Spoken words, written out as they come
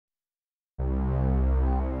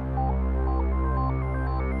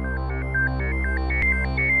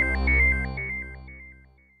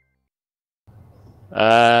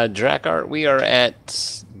Drakkar, we are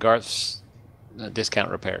at Garth's discount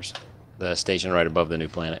repairs. The station right above the new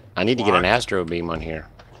planet. I need to get an astro beam on here.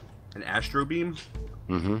 An astro beam?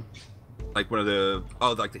 Mm-hmm. Like one of the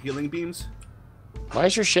like the healing beams? Why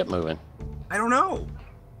is your ship moving? I don't know.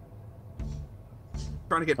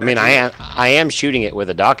 Trying to get. I mean, I am shooting it with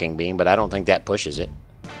a docking beam, but I don't think that pushes it.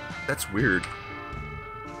 That's weird.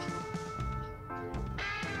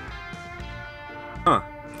 Huh.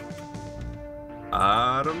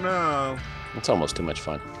 I don't know. It's almost too much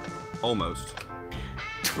fun. Almost.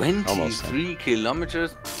 23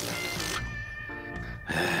 kilometers?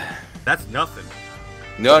 That's nothing.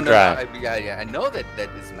 No, I know that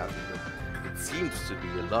is nothing, but it seems to be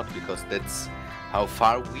a lot because that's how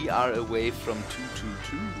far we are away from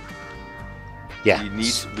 222. Yeah.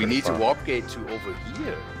 We need a warp gate to over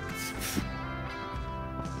here.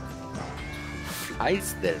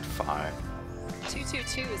 Flies that far.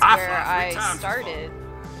 222 is where I started.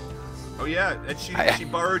 Oh yeah, and she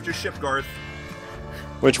borrowed your ship, Garth.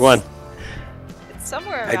 Which one? It's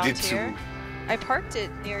somewhere around here. I parked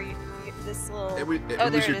it near this little. It was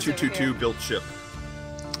your 222 built ship.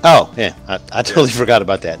 Oh yeah, I totally forgot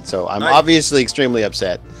about that. So I'm obviously extremely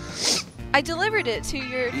upset. I delivered it to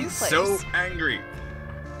your new place. So angry.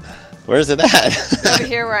 Where's it at? Over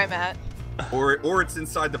here where I'm at. Or it's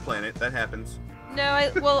inside the planet. That happens. No,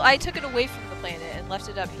 I took it away from the planet and left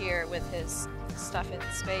it up here with his stuff in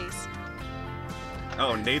space.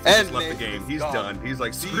 Oh, Nathan just left the game. He's done. He's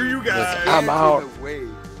like, screw you guys. I'm out.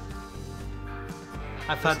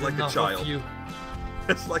 I've had like enough a child. of you.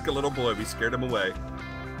 It's like a little boy. We scared him away.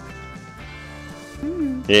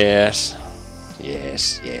 Yes.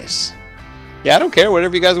 Yes. Yeah, I don't care.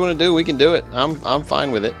 Whatever you guys want to do, we can do it. I'm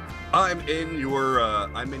fine with it. I'm in your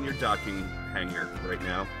docking hangar right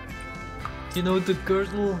now. You know the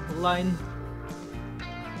girdle line?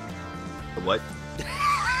 The what?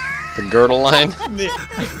 The girdle line?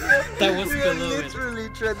 That was below it. Literally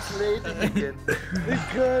translating again. The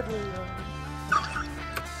girdle line.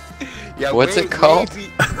 Yeah, what's it called?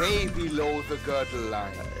 Way below the girdle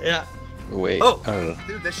line. Yeah. Wait. Oh,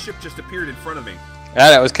 dude, this ship just appeared in front of me. Ah,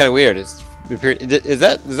 that was kind of weird. Is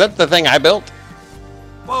that the thing I built?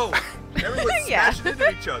 Whoa! Everyone's smashing into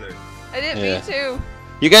each other. I didn't mean to.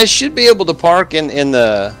 You guys should be able to park in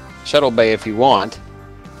the shuttle bay if you want.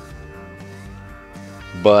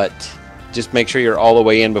 But just make sure you're all the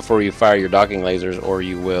way in before you fire your docking lasers, or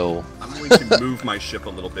you will. I'm going to move my ship a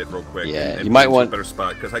little bit real quick. Yeah, and you might want a better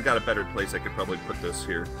spot because I got a better place. I could probably put this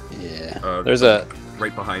here. Yeah. There's a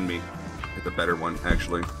right behind me. The better one,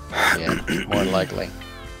 actually. Yeah, more than likely.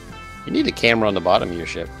 You need a camera on the bottom of your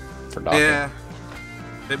ship for docking. Yeah.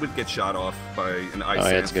 It would get shot off by an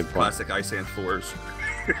classic Isanth 4s.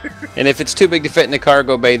 And if it's too big to fit in the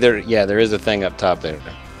cargo bay, there is a thing up top there.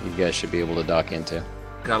 You guys should be able to dock into.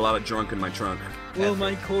 Got a lot of junk in my trunk. Will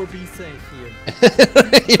my core be safe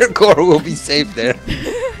here? Your core will be safe there.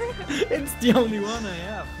 It's the only one I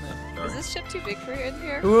have, man. Is this ship too big for you in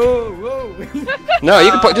here? Whoa! No,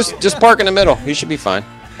 you can just park in the middle. You should be fine.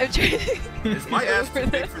 I'm trying to Is my ass too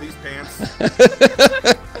big for these pants?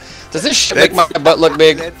 Does this shit make my butt look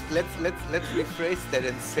big? Let's rephrase that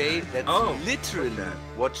and say that's literally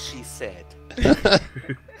what she said.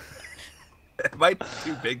 Am I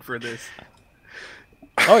too big for this?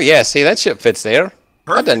 Oh yeah, see that ship fits there.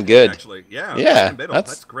 Perfect, done good. Actually, yeah.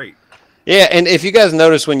 That's great. Yeah, and if you guys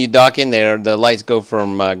notice when you dock in there, the lights go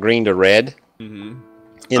from green to red. Mm-hmm.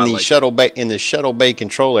 In the shuttle bay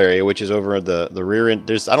control area, which is over the rear end.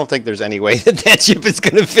 I don't think there's any way that ship is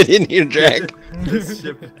going to fit in here, Drag.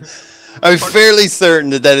 I'm fairly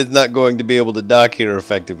certain that is not going to be able to dock here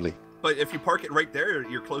effectively. But if you park it right there,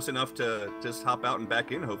 you're close enough to just hop out and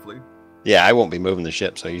back in, hopefully. Yeah, I won't be moving the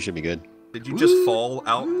ship, so you should be good. Did you just fall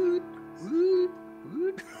out?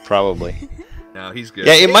 Probably. No, he's good.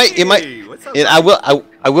 Yeah, it might.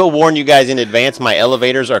 I will warn you guys in advance. My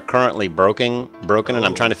elevators are currently broken, and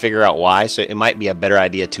I'm trying to figure out why. So it might be a better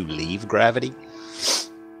idea to leave gravity.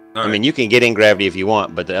 I mean, you can get in gravity if you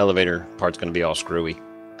want, but the elevator part's going to be all screwy.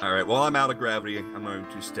 All right. Well, I'm out of gravity. I'm going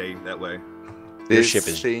to stay that way. This ship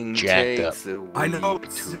is jacked up. I know.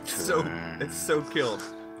 It's so killed.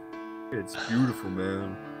 It's beautiful,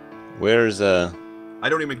 man. Where's I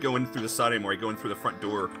don't even go in through the side anymore. I go in through the front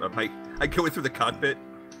door. I go in through the cockpit,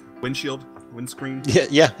 windscreen.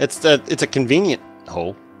 Yeah. It's a convenient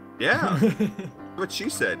hole. Yeah, what she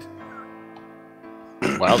said.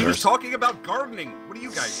 Wow, she was talking about gardening. What are you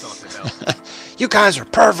guys talking about? You guys are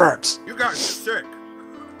perverts. You guys are sick.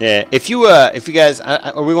 Yeah. If you guys,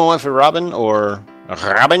 are we going for Robin or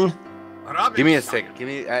Robin? Give me a second. Give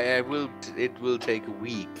me. I will. It will take a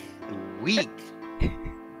week. A week.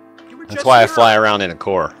 That's why I fly around in a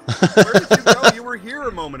core. Where did you go? You were here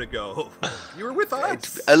a moment ago. You were with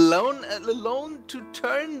us. Alone to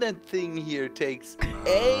turn that thing here takes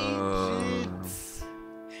ages.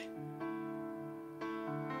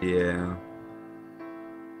 Yeah.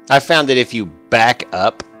 I found that if you back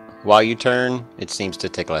up while you turn, it seems to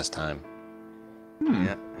take less time.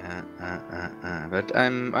 Yeah. But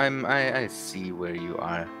I see where you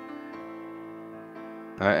are.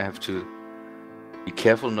 I have to be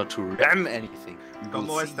careful not to ram anything.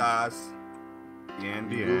 ¿Cómo estás? Bien,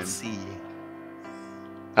 bien. We'll see.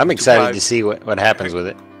 I'm excited to see what happens with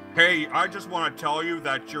it. Hey, I just want to tell you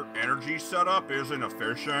that your energy setup isn't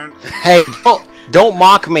efficient. Hey, don't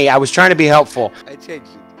mock me. I was trying to be helpful. I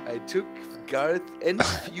changed it. I took Garth and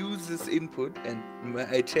Fuse's input and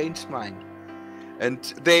I changed mine. And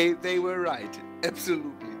they were right.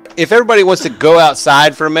 Absolutely. If everybody wants to go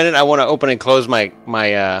outside for a minute, I want to open and close my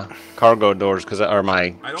cargo doors or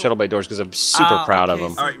my shuttle bay doors because I'm super proud of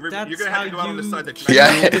them. All right, you're gonna have to go out on the side that.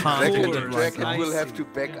 Yeah, Draken will have to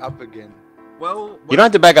back up again. Well, you don't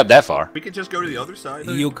have to back up that far. We could just go to the other side.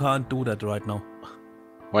 You can't do that right now.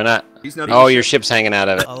 Why not? He's not Oh, your ship's hanging out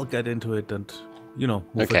of it. I'll get into it and, you know,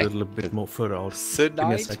 move a little bit more further out. The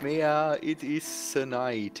nightmare. It is a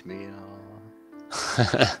nightmare.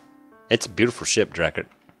 It's a beautiful ship, Drakkert.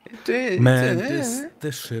 Man,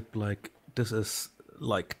 this ship, this is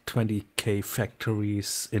like 20k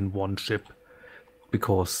factories in one ship,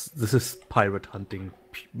 because this is pirate hunting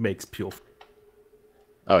makes pure.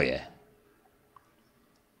 Oh yeah,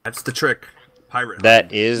 that's the trick. Pirate.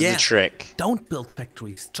 That is the trick. Don't build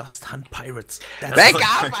factories, just hunt pirates. Back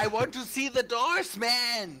up! I want to see the doors,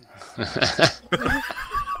 man.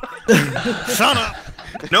 Shut up!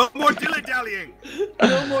 No more dilly-dallying!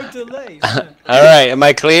 No more delays. Alright, am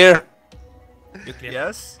I clear? You're clear.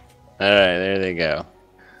 Yes. Alright, there they go.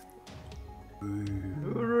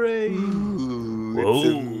 Hooray!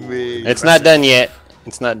 Whoa. It's not done yet.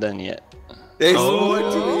 It's not done yet. There's more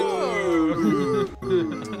to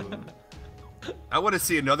it. I want to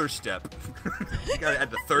see another step. You gotta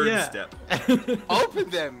add the third step. Open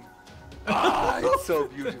them! Ah, it's so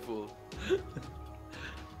beautiful.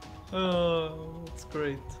 Oh, it's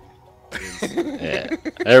great. Yeah.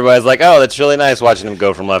 Everybody's like, oh, that's really nice watching them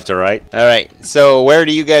go from left to right. Alright, so where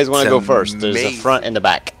do you guys want to go first? There's the front and the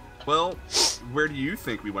back. Well, where do you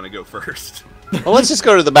think we want to go first? Well, let's just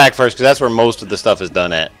go to the back first, because that's where most of the stuff is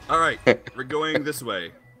done at. Alright, we're going this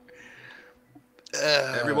way.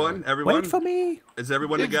 Everyone? Wait for me. Is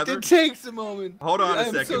everyone together? It takes a moment. Hold on a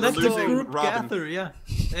second. So We're let the losing group Robin. gather, yeah.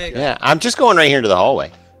 Hey, Yeah, I'm just going right here into the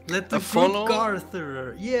hallway. let the follow? group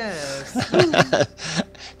gather, yes.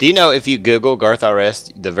 Do you know if you Google Garth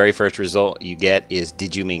RS, the very first result you get is,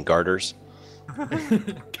 did you mean garters?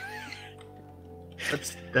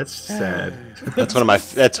 That's sad. That's one of my,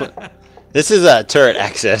 this is a turret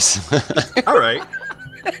access. Alright.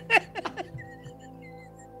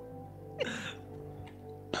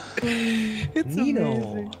 It's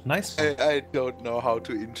Nino. Nice. I don't know how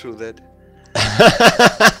to intro that.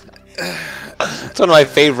 It's one of my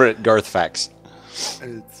favorite Garth facts.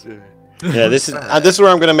 It's, Yeah, this is where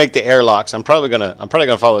I'm gonna make the airlocks. I'm probably gonna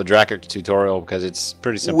follow Drakkert's tutorial because it's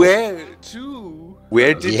pretty simple. Where to?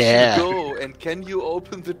 Where did Yeah. you go? And can you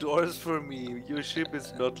open the doors for me? Your ship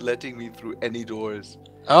is not letting me through any doors.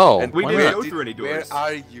 Oh, And we why didn't not? go through any doors. Where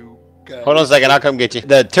are you guys? Hold on a second, I'll come get you.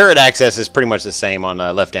 The turret access is pretty much the same on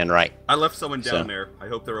left and right. I left someone down there. I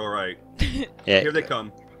hope they're alright. Yeah, Here they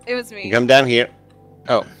come. It was me. you come down here.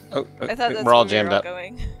 Oh, I thought that's we're all where jammed we were up.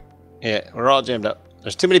 going. Yeah, we're all jammed up.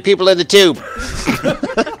 There's too many people in the tube.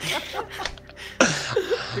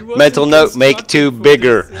 Mental note: make tube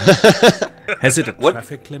bigger. Has it a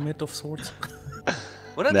traffic limit of sorts?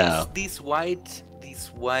 What are No. these white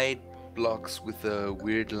blocks with the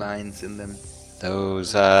weird lines in them?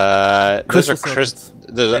 Those are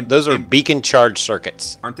beacon charge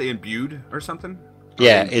circuits. Aren't they imbued or something?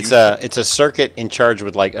 Yeah, it's a circuit in charge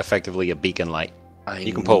with like effectively a beacon light.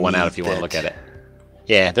 You can pull one out if you want to look at it.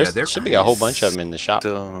 Yeah, there should be a whole bunch of them in the shop.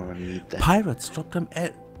 Don't need that. Pirates drop them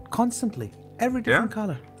constantly, every different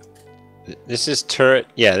color. This is turret.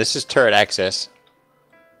 Yeah, this is turret access.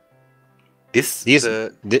 These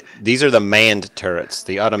are the manned turrets.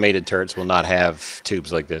 The automated turrets will not have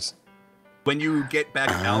tubes like this. When you get back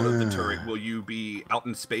out of the turret, will you be out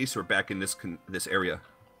in space or back in this area?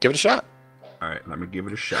 Give it a shot. All right, let me give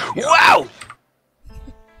it a shot. Wow!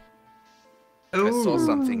 I saw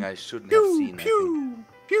something I shouldn't have seen.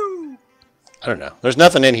 Pew! I don't know. There's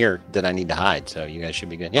nothing in here that I need to hide, so you guys should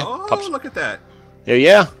be good. Yeah. Oh, pops. look at that.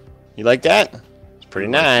 Yeah. You like that? It's pretty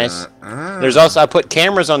nice. There's also I put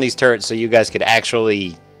cameras on these turrets so you guys could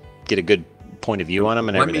actually get a good point of view on them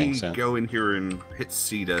and everything. Let me So go in here and hit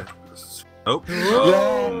C to... Oh,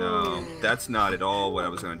 no. That's not at all what I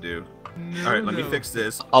was going to do. No, All right, let me fix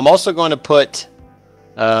this. I'm also going to put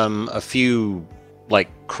a few like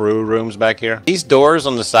crew rooms back here. These doors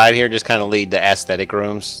on the side here just kind of lead to aesthetic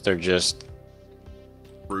rooms. They're just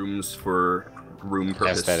Rooms for room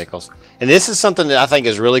purpose. aestheticals. And this is something that I think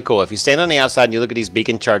is really cool. If you stand on the outside and you look at these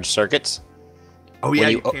beacon charge circuits, Oh, yeah,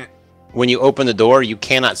 When you you- can't... when you open the door, you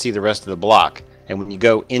cannot see the rest of the block. And when you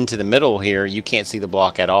go into the middle here, you can't see the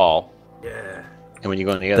block at all. Yeah. And when you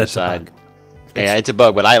go on the other That's a side, bug. yeah, it's a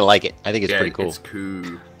bug, but I like it. I think it's Yeah, pretty cool. It's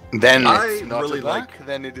cool. Then I it's not really a bug, like-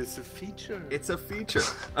 then it is a feature. It's a feature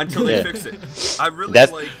until they Yeah. fix it. I really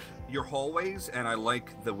That's- like your hallways, and I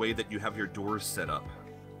like the way that you have your doors set up.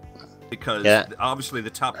 Because Yeah. obviously the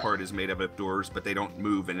top part is made up of doors, but they don't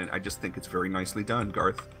move, and I just think it's very nicely done,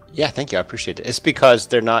 Garth. Yeah, thank you. I appreciate it. It's because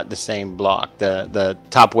they're not the same block. The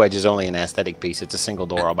top wedge is only an aesthetic piece. It's a single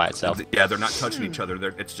door all by itself. Yeah, they're not touching each other.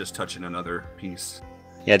 It's just touching another piece.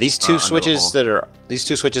 Yeah, these two under the switches hall.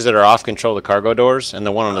 that are off control the cargo doors, and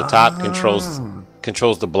the one on the top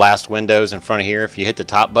controls the blast windows in front of here. If you hit the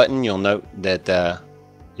top button, you'll note that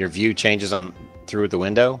your view changes on through the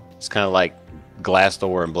window. It's kind of like glass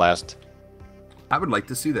door and blast. I would like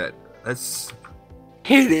to see that. That's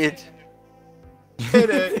Hit it! hit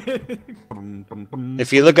it. Bum, bum, bum.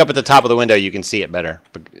 If you look up at the top of the window, you can see it better.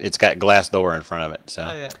 But it's got glass door in front of it.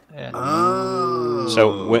 So, yeah. Oh.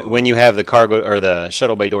 so when you have the cargo or the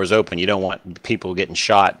shuttle bay doors open, you don't want people getting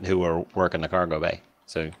shot who are working the cargo bay.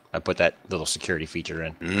 So I put that little security feature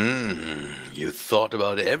in. You thought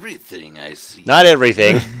about everything, I see. Not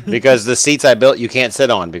everything, because the seats I built you can't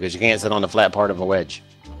sit on because you can't sit on the flat part of a wedge.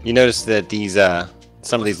 You notice that these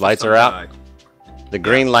some of these lights are out. The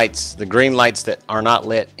green lights that are not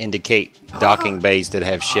lit indicate docking bays that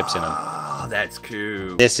have ships in them. Oh, that's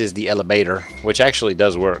cool. This is the elevator, which actually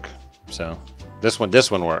does work. So this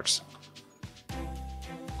one works.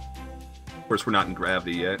 Of course, we're not in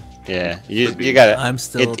gravity yet. Yeah, Could you be. got it. I'm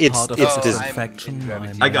still it's part of it's the this. faction.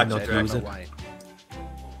 I got you, not Jack. use it.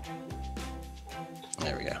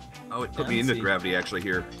 There we go. Oh, it put me into gravity actually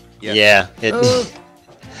here. Yeah, it.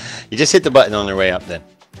 You just hit the button on their way up then.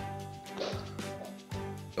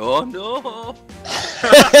 Oh no!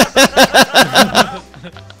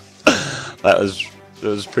 That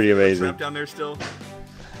was pretty amazing. Trapped down there still.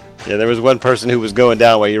 Yeah, there was one person who was going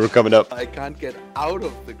down while you were coming up. I can't get out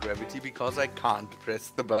of the gravity because I can't press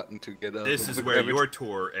the button to get out This of is the where gravity. your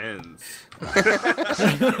tour ends.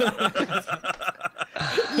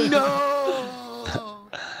 No!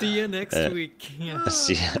 See you next week. Yeah.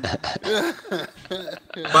 See.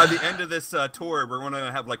 By the end of this tour, we're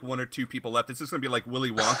gonna have like 1 or 2 people left. This is gonna be like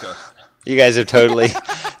Willy Wonka. You guys have totally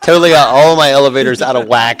got all my elevators out of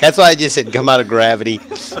whack. That's why I just said come out of gravity.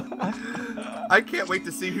 I can't wait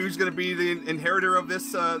to see who's gonna be the inheritor of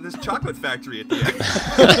this this chocolate factory at the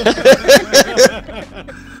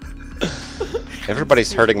end.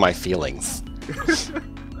 Everybody's hurting my feelings.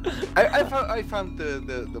 I found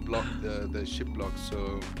the block, the ship block,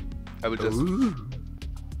 so I will just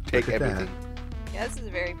take look at everything Yeah, this is a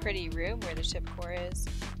very pretty room where the ship core is.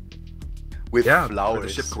 with Yeah, where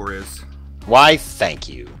flowers. the ship core is. Why, thank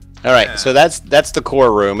you. All right, Yeah. so that's the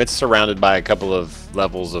core room. It's surrounded by a couple of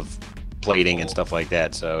levels of plating and stuff like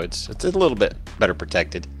that, so it's a little bit better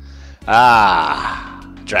protected. Ah,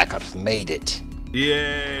 Dreadnaught made it.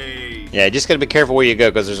 Yay! Yeah, just gotta be careful where you go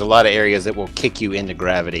because there's a lot of areas that will kick you into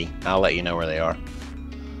gravity. I'll let you know where they are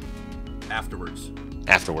Afterwards.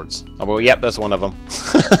 afterwards. Oh, well, yep, that's one of them.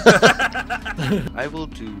 I will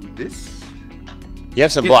do this. You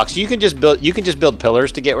have some blocks. You can just build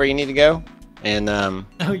pillars to get where you need to go. And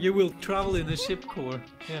Oh, you will travel in a ship core.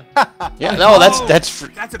 Yeah. yeah, no, that's That's a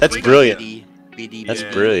that's great brilliant. BD. That's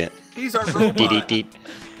Yeah. brilliant. He's our robot. Deet, deet, deet.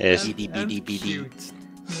 Yes. And cute.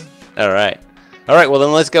 All right. Well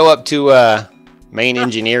then let's go up to main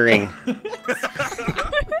engineering.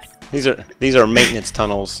 These are maintenance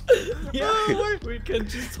tunnels. Yeah, we can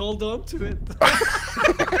just hold on to it.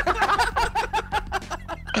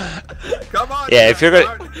 Come on. Yeah, if you're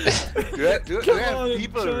Dreadnaught. gonna. Do I Come have on,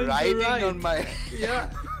 people join the riding ride. on my... Yeah.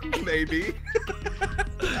 Maybe.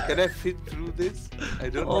 Can I fit through this? I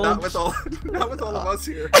don't Oh. know. Not with all of us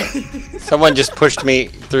here. Someone just pushed me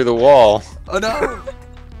through the wall. Oh no!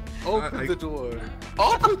 Open I- the door.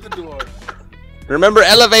 Open the door. Remember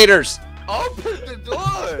elevators. Open the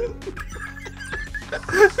door.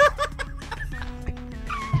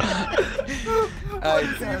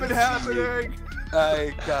 What's even happening?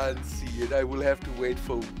 I can't see it. I will have to wait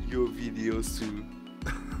for your videos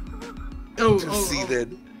to see that.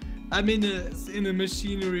 I'm in a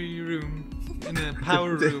machinery room, in a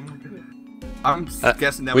power room. I'm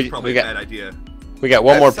guessing that was probably a bad idea. We got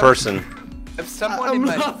one more person. If someone in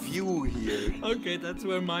my view here. Okay, that's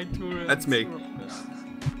where my tour. That's me.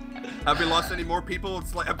 Have we lost any more people?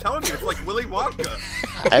 It's like I'm telling you, it's like Willy Wonka.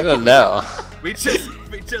 I don't know. We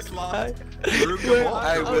just lost.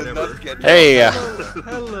 I will not get. Hey.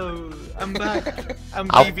 Hello. I'm back. I'm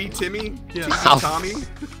TV Timmy. Yeah. TV Tommy.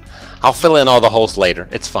 I'll fill in all the holes later.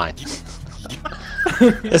 It's fine.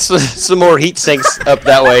 This was some more heat sinks up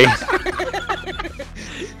that way.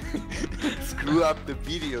 Screw up the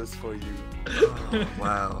videos for you. Oh,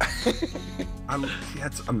 wow.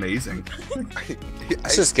 That's amazing.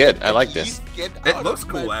 This is good. I like this. It looks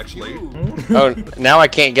cool, actually. Oh, now I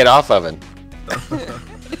can't get off of it.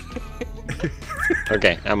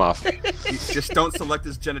 Okay, I'm off. Just don't select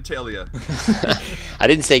his genitalia. I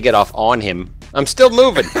didn't say get off on him. I'm still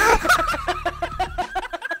moving.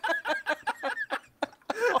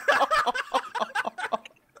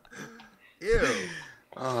 Ew.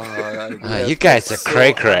 You guys are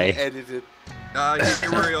cray-cray. Here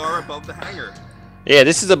we are above the hangar. Yeah,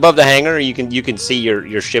 this is above the hangar. You can see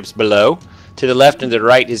your ships below. To the left and to the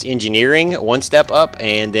right is engineering, one step up,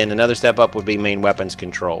 and then another step up would be main weapons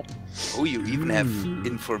control. Oh, you even have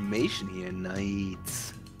information here.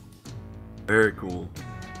 Nice. Very cool.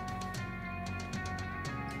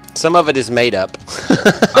 Some of it is made up.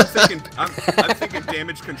 I'm thinking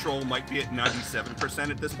damage control might be at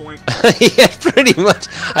 97% at this point. Yeah, pretty much.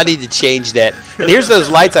 I need to change that. And here's those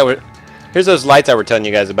lights I were telling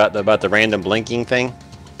you guys about the random blinking thing.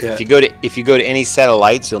 Yeah. If you go to any set of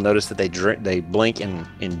lights, you'll notice that they blink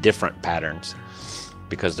in different patterns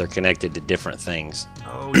because they're connected to different things.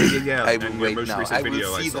 Oh yeah. I will wait now. I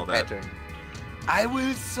will see the pattern. I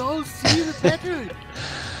will so see the pattern.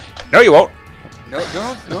 No, you won't. No,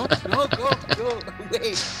 go.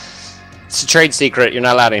 Wait. It's a trade secret. You're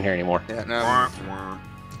not allowed in here anymore. Yeah, no.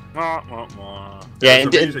 Yeah,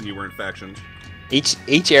 and the reason you were in factions.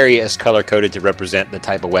 Each area is color coded to represent the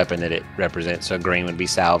type of weapon that it represents. So green would be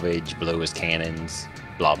salvage, blue is cannons,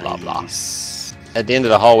 blah blah blah. At the end of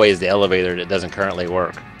the hallway is the elevator that doesn't currently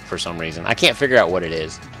work for some reason. I can't figure out what it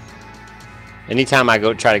is. Anytime I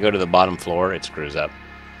try to go to the bottom floor, it screws up.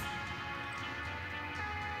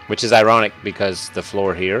 Which is ironic because the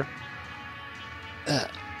floor here,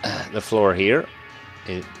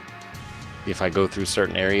 if I go through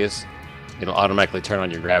certain areas, it'll automatically turn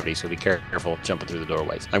on your gravity, so be careful jumping through the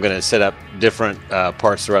doorways. I'm going to set up different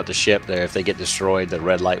parts throughout the ship there. If they get destroyed, the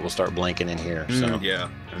red light will start blinking in here. So yeah.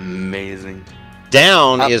 Amazing.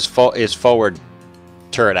 Down is forward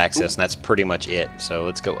turret access, and that's pretty much it. So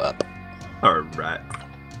let's go up. All right.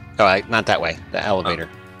 Oh, not that way. The elevator.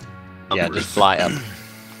 Yeah, just fly up.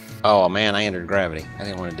 Oh man, I entered gravity. I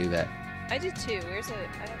didn't want to do that. I did too. I don't see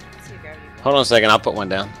a gravity. Hold on a second. I'll put one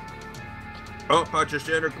down. Oh, I just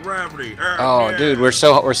entered gravity. Oh, yeah. dude, we're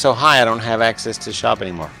so high. I don't have access to shop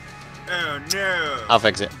anymore. Oh no. I'll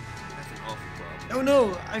fix it. That's an awful problem. Oh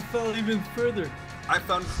no, I fell even further. I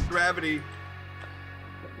found gravity.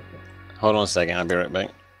 Hold on a second. I'll be right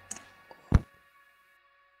back.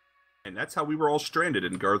 And that's how we were all stranded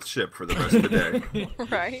in Garth's ship for the rest of the day.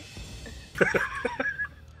 Right.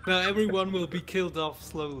 Now everyone will be killed off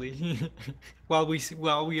slowly while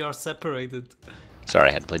we are separated. Sorry,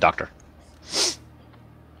 I had to play doctor.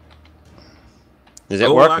 Does it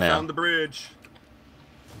work I now? found the bridge.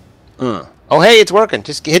 Oh, hey, it's working.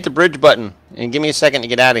 Just hit the bridge button and give me a second to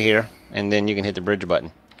get out of here, and then you can hit the bridge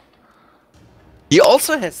button. He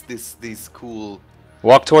also has these cool.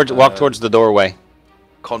 Walk towards the doorway.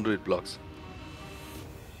 Conduit blocks.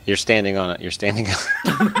 You're standing on it. You're standing on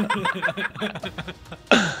it.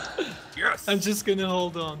 Yes. I'm just gonna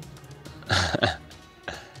hold on.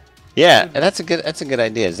 Yeah, that's a good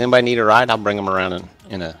idea. Does anybody need a ride? I'll bring them around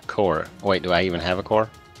in a core. Wait, do I even have a core?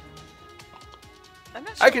 I'm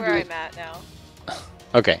not sure where I'm at now.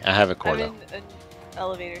 Okay, I have a core I'm though. in an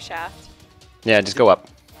elevator shaft. Yeah, just go up.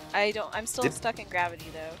 I'm still stuck in gravity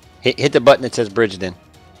though. Hit the button that says bridged in.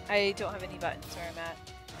 I don't have any buttons where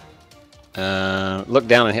I'm at. Look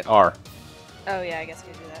down and hit R. Oh yeah, I guess I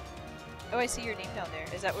could do that. Oh, I see your name down there.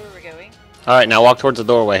 Is that where we're going? All right, now walk towards the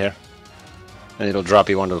doorway here, and it'll drop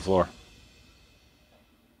you onto the floor.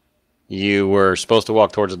 You were supposed to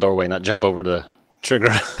walk towards the doorway, not jump over the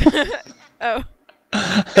trigger. Oh.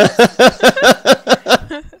 Hey,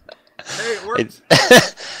 it worked.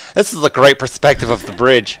 This is a great perspective of the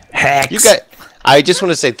bridge. Hacks. I just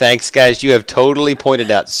want to say thanks, guys. You have totally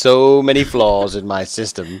pointed out so many flaws in my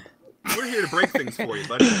system. We're here to break things for you,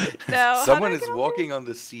 buddy. No, Someone is walking on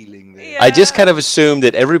the ceiling there. Yeah. I just kind of assumed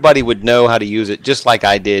that everybody would know how to use it, just like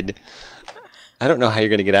I did. I don't know how you're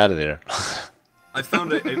going to get out of there. I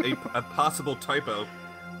found a possible typo.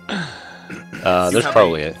 There's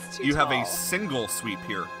probably it. You have a single sweep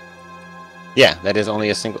here. Yeah, that is only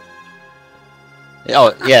a single.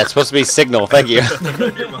 Oh, yeah, it's supposed to be signal. Thank you.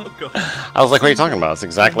 You're welcome. I was like, what are you talking about? It's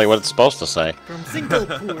exactly what it's supposed to say. From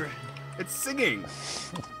Singapore. It's singing.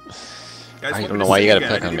 Guys, I don't know why you gotta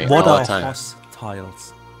pick on me What all are the time. Hoss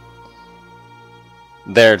tiles?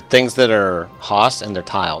 They're things that are Haas and they're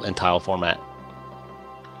tiled in tile format.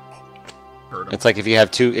 It's like if you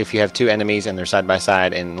have two enemies and they're side by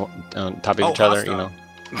side and on top of each other, you know.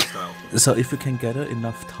 Hostile. So if you can gather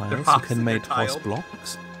enough tiles, you Hoss can and they're make Hoss tiled?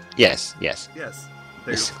 blocks. Yes, yes. Yes.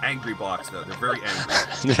 They're angry blocks, though. They're very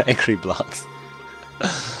angry. They're angry blocks.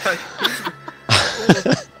 I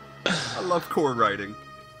love core writing.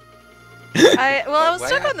 I was Why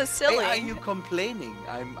stuck on the ceiling. Why are you complaining?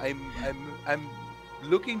 I'm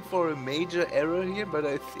looking for a major error here, but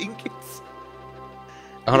I think it's.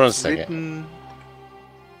 Hold on a it's second. written-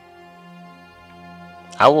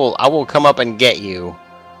 I will come up and get you,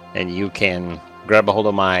 and you can grab a hold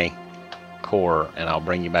of my core, and I'll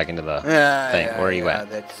bring you back into the thing. Where are you at?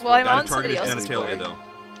 That's Well, I'm Got on a somebody target else's genitalia, board. though.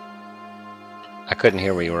 I couldn't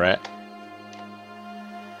hear where you were at.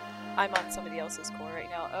 I'm on somebody else's core right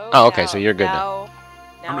now. Oh, okay, so you're good now.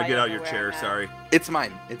 I'm gonna get out of your chair. Sorry. It's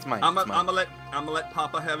mine. It's mine. I'm it's mine. gonna let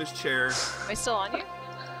Papa have his chair. Am I still on you?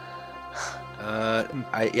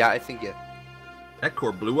 I think yeah. That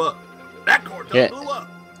core blew up. That core Yeah. blew up.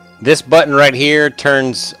 This button right here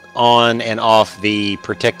turns on and off the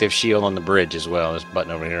protective shield on the bridge as well. This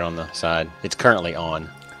button over here on the side. It's currently on.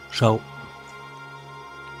 So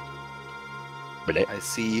I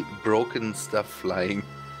see broken stuff flying.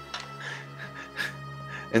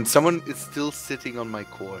 And someone is still sitting on my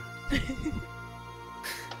core.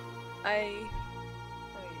 I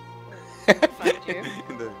find you.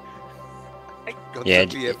 I Yeah,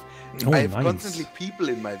 constantly have, Oh, I have nice. constantly people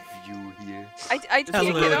in my view here. I can't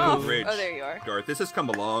Hello. get off. Ridge. Oh, there you are. Garth, this has come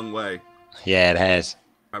a long way. Yeah, it has.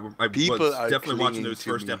 I People was are definitely watching clinging those to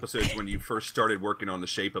first me. episodes when you first started working on the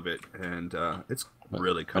shape of it, and it's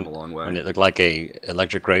really come a long way. When it looked like a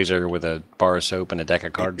electric razor with a bar of soap and a deck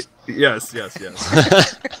of cards. Yes, yes,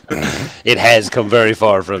 yes. It has come very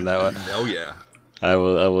far from that one. Oh yeah. I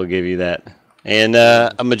will give you that. And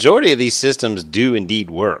a majority of these systems do indeed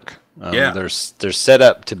work. Yeah. They're set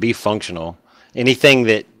up to be functional. Anything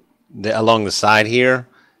that along the side here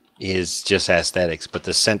is just aesthetics, but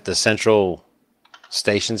the central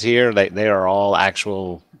stations here, they are all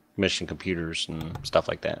actual mission computers and stuff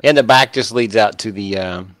like that. And the back just leads out to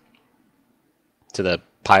the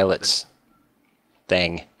pilot's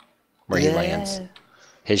thing where he lands.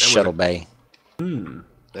 His shuttle bay.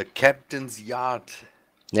 The captain's yacht.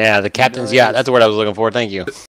 Yeah, the captain's yacht. That's the word I was looking for. Thank you.